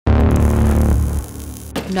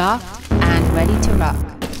knocked and ready to rock.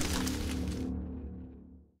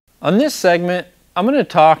 On this segment, I'm going to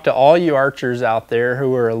talk to all you archers out there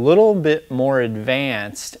who are a little bit more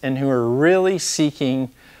advanced and who are really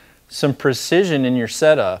seeking some precision in your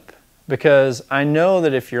setup, because I know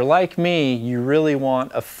that if you're like me, you really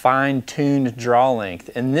want a fine-tuned draw length,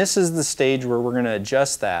 and this is the stage where we're going to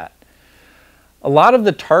adjust that. A lot of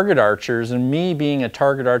the target archers, and me being a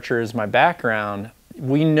target archer as my background,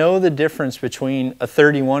 we know the difference between a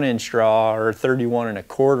 31-inch draw or a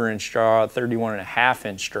 31.25-inch draw, a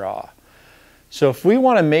 31.5-inch draw. So if we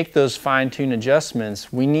want to make those fine-tune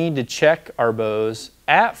adjustments, we need to check our bows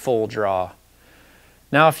at full draw.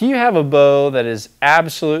 Now, if you have a bow that is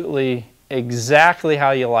absolutely exactly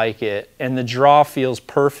how you like it and the draw feels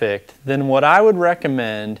perfect, then what I would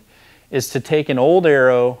recommend is to take an old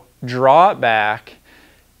arrow, draw it back,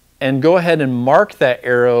 and go ahead and mark that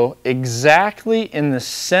arrow exactly in the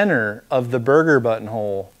center of the burger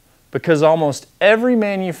buttonhole, because almost every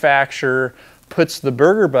manufacturer puts the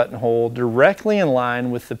burger buttonhole directly in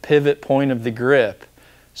line with the pivot point of the grip.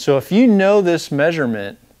 So if you know this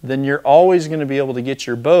measurement, then you're always going to be able to get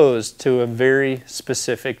your bows to a very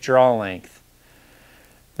specific draw length.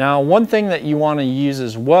 Now, one thing that you want to use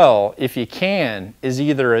as well, if you can, is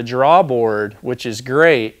either a draw board, which is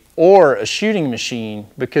great, or a shooting machine,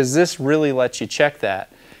 because this really lets you check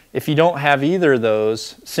that. If you don't have either of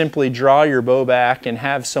those, simply draw your bow back and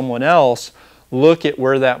have someone else look at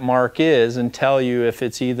where that mark is and tell you if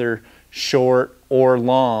it's either short or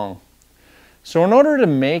long. So in order to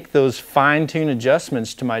make those fine-tune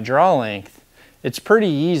adjustments to my draw length, it's pretty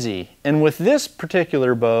easy. And with this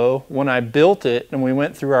particular bow, when I built it and we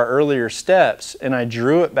went through our earlier steps and I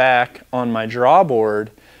drew it back on my draw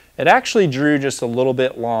board, it actually drew just a little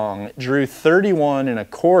bit long. It drew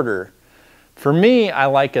 31.25. For me, I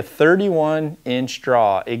like a 31-inch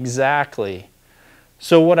draw, exactly.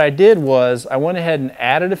 So what I did was I went ahead and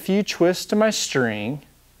added a few twists to my string,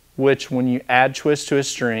 which when you add twists to a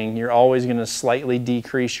string, you're always going to slightly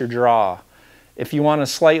decrease your draw. If you want to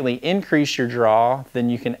slightly increase your draw, then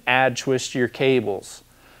you can add twists to your cables.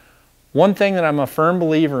 One thing that I'm a firm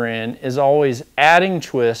believer in is always adding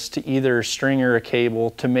twists to either a string or a cable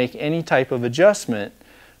to make any type of adjustment,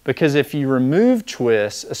 because if you remove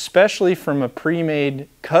twists, especially from a pre-made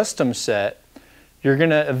custom set, you're going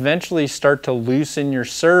to eventually start to loosen your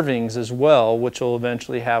servings as well, which will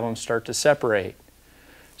eventually have them start to separate.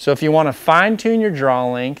 So if you want to fine-tune your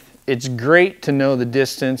draw length, it's great to know the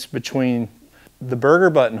distance between the burger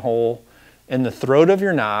buttonhole and the throat of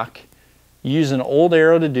your nock. Use an old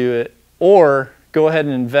arrow to do it, or go ahead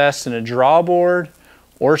and invest in a draw board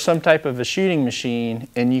or some type of a shooting machine,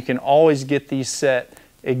 and you can always get these set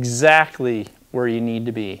exactly where you need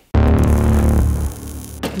to be.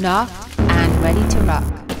 Knocked and ready to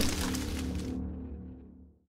rock.